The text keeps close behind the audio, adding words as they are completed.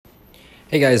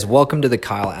Hey guys, welcome to the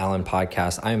Kyle Allen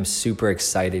Podcast. I am super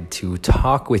excited to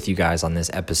talk with you guys on this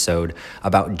episode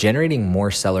about generating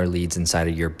more seller leads inside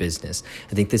of your business.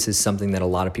 I think this is something that a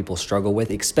lot of people struggle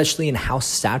with, especially in how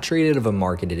saturated of a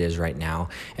market it is right now.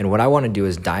 And what I want to do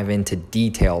is dive into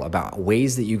detail about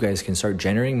ways that you guys can start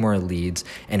generating more leads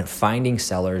and finding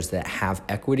sellers that have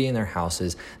equity in their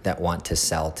houses that want to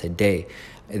sell today.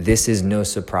 This is no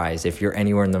surprise. If you're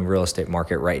anywhere in the real estate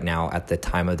market right now, at the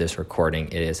time of this recording,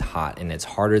 it is hot and it's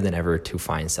harder than ever to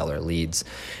find seller leads.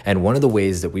 And one of the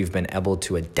ways that we've been able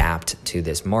to adapt to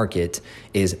this market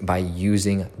is by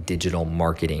using digital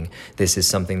marketing. This is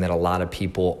something that a lot of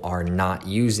people are not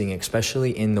using,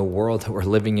 especially in the world that we're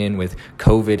living in with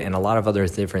COVID and a lot of other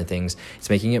different things. It's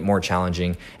making it more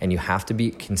challenging, and you have to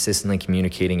be consistently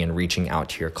communicating and reaching out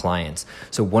to your clients.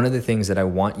 So one of the things that I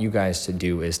want you guys to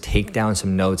do is take down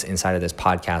some notes inside of this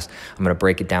podcast. I'm going to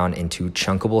break it down into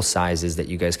chunkable sizes that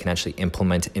you guys can actually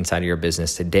implement inside of your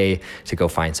business today to go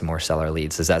find some more seller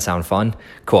leads. Does that sound fun?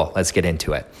 Cool. Let's get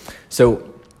into it. So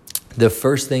the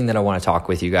first thing that I want to talk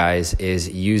with you guys is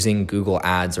using Google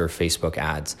Ads or Facebook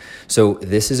ads. So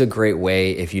this is a great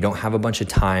way if you don't have a bunch of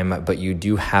time, but you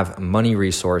do have money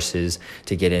resources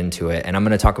to get into it. And I'm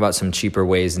going to talk about some cheaper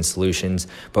ways and solutions.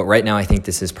 But right now, I think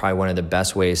this is probably one of the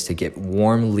best ways to get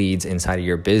warm leads inside of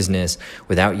your business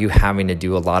without you having to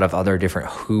do a lot of other different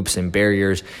hoops and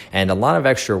barriers and a lot of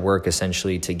extra work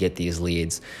essentially to get these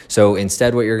leads. So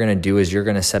instead, what you're going to do is you're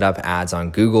going to set up ads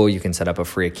on Google. You can set up a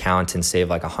free account and save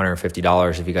like $150.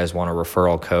 If you guys want a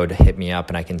referral code, hit me up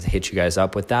and I can hit you guys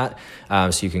up with that.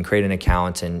 So you can create an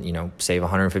account and, save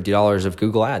 $150 of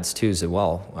Google ads too as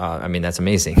well. That's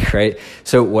amazing, right?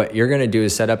 So what you're going to do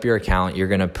is set up your account. You're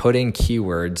going to put in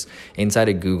keywords inside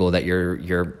of Google that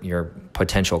your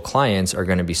potential clients are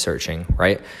going to be searching,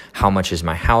 right? How much is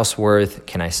my house worth?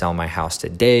 Can I sell my house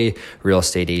today? Real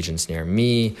estate agents near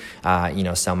me,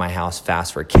 sell my house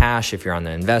fast for cash. If you're on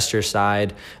the investor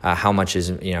side, how much is,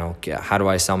 how do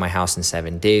I sell my house in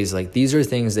 7 days? Like, these are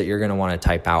things that you're going to want to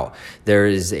type out. There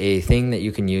is a thing that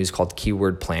you can use called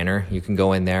Keyword Planner. You can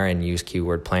go in there and use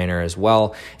Keyword Planner as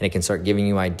well, and it can start giving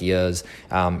you ideas.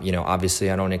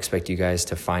 Obviously I don't expect you guys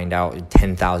to find out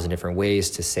 10,000 different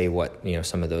ways to say what,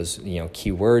 some of those,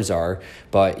 keywords are,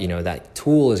 but that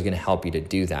tool is going to help you to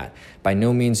do that. By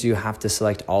no means do you have to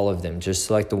select all of them. Just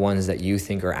select the ones that you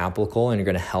think are applicable and are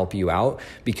going to help you out,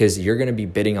 because you're going to be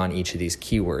bidding on each of these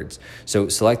keywords. So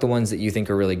select the ones that you think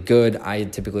are really good. I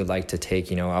typically like to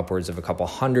take, upwards of a couple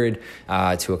hundred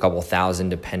to a couple thousand,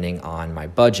 depending on my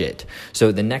budget.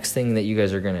 So the next thing that you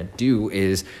guys are going to do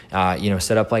is,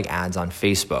 set up like ads on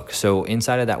Facebook. So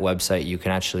inside of that website, you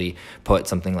can actually put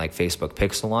something like Facebook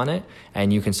Pixel on it,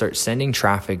 and you can start sending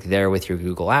traffic there with your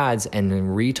Google ads and then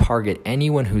retarget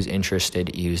anyone who's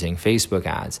interested using Facebook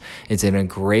ads. It's a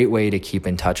great way to keep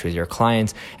in touch with your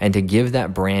clients and to give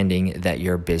that branding that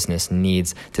your business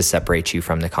needs to separate you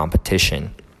from the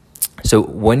competition. So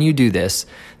when you do this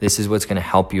is what's going to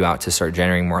help you out to start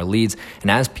generating more leads.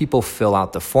 And as people fill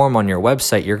out the form on your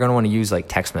website, you're going to want to use like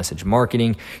text message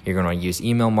marketing. You're going to want to use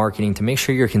email marketing to make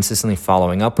sure you're consistently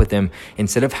following up with them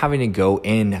instead of having to go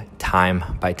in time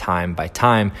by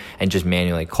time and just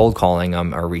manually cold calling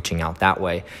them or reaching out that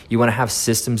way. You want to have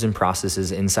systems and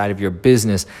processes inside of your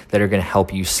business that are going to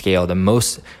help you scale.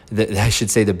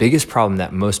 The biggest problem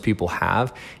that most people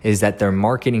have is that their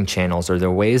marketing channels or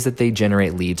the ways that they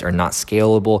generate leads are not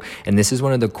scalable. And this is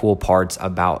one of the cool parts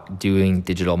about doing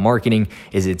digital marketing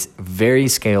is it's very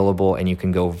scalable and you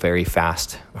can go very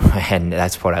fast. And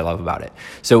that's what I love about it.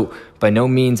 So by no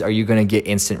means are you going to get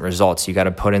instant results. You got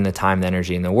to put in the time, the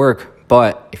energy, and the work.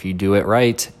 But if you do it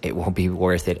right, it will be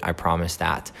worth it. I promise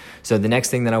that. So the next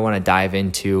thing that I want to dive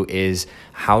into is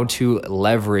how to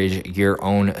leverage your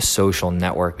own social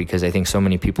network, because I think so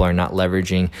many people are not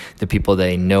leveraging the people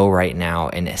they know right now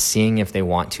and seeing if they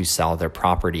want to sell their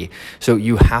property. So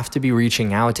you have to be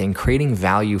reaching out and creating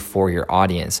value for your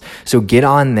audience. So get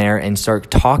on there and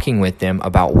start talking with them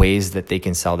about ways that they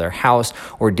can sell their house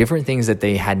or different things that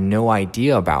they had no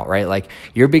idea about, right? Like,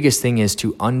 your biggest thing is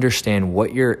to understand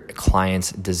what your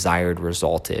client's desired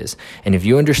result is. And if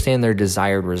you understand their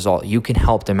desired result, you can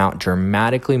help them out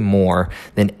dramatically more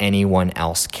than anyone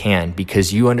else can,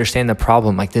 because you understand the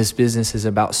problem. Like, this business is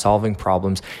about solving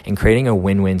problems and creating a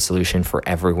win-win solution for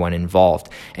everyone involved.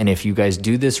 And if you guys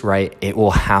do this right, it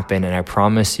will happen. And I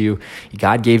promise you,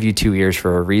 God gave you 2 ears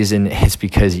for a reason. It's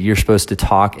because you're supposed to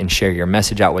talk and share your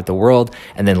message out with the world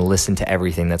and then listen to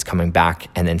everything that's coming back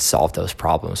and then solve those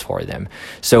problems for them.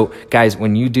 So guys,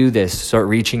 when you do this, start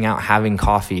reaching out, having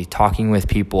coffee, talking with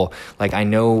people. Like, I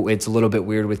know it's a little bit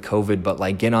weird with COVID, but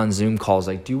like get on Zoom calls,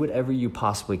 like do whatever you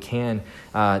possibly can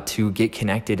to get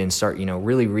connected and start,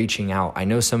 really reaching out. I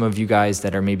know some of you guys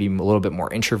that are maybe a little bit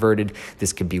more introverted,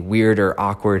 this could be weird or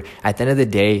awkward. At the end of the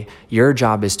day, your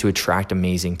job is to attract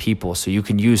amazing people. So you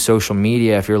can use social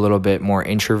media if you're a little bit more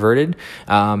introverted,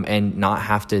 and not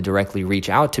have to directly reach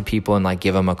out to people and like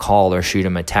give them a call or shoot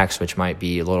them a text, which might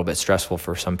be a little bit stressful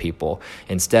for some people.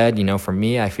 Instead, for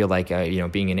me, I feel like,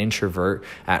 being an introvert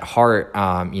at heart,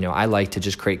 I like to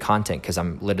just create content because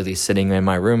I'm literally sitting in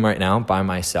my room right now by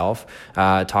myself,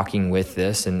 talking with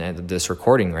this and this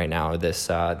recording right now,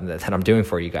 that I'm doing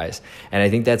for you guys. And I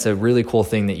think that's a really cool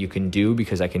thing that you can do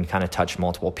because I can kind of touch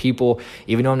multiple people.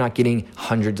 Even though I'm not getting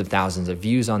hundreds of thousands of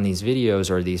views on these videos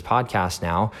or these podcasts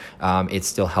now, it's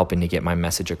still helping to get my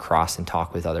message across and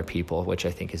talk with other people, which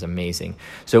I think is amazing.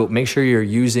 So make sure you're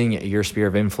using your sphere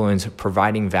of influence,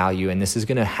 providing value, and this is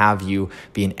going to have you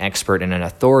be an expert and an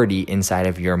authority inside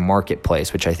of your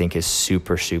marketplace, which I think is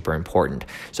super, super important.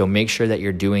 So make sure that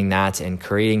you're doing that and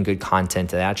creating good content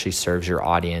that actually serves your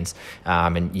audience,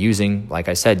 and using, like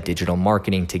I said, digital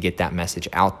marketing to get that message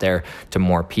out there to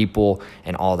more people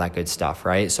and all that good stuff,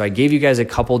 right? So I gave you guys a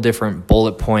couple different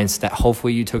bullet points that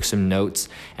hopefully you took some notes,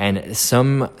 and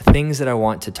some things that I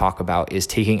want to talk about is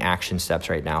taking action steps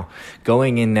right now,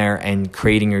 going in there and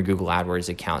creating your Google AdWords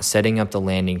account, setting up the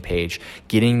landing page,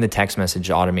 getting the text message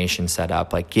automation set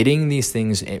up, like getting these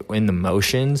things in the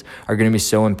motions are going to be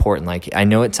so important. Like, I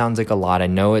know it sounds like a lot. I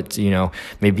know it's,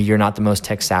 maybe you're not the most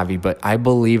tech savvy, but I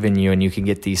believe in you and you can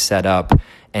get these set up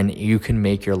and you can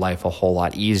make your life a whole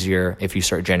lot easier if you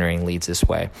start generating leads this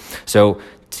way. So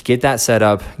to get that set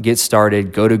up, get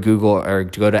started, go to Google or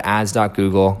go to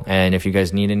ads.google. And if you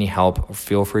guys need any help,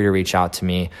 feel free to reach out to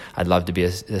me. I'd love to be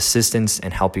assistance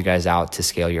and help you guys out to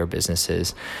scale your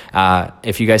businesses.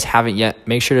 If you guys haven't yet,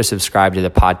 make sure to subscribe to the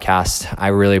podcast. I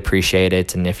really appreciate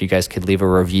it. And if you guys could leave a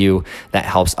review, that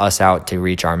helps us out to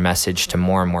reach our message to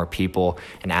more and more people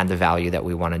and add the value that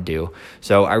we want to do.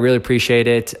 So I really appreciate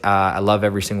it. I love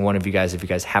every single one of you guys. If you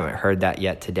guys haven't heard that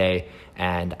yet today,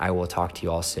 and I will talk to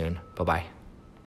you all soon. Bye-bye.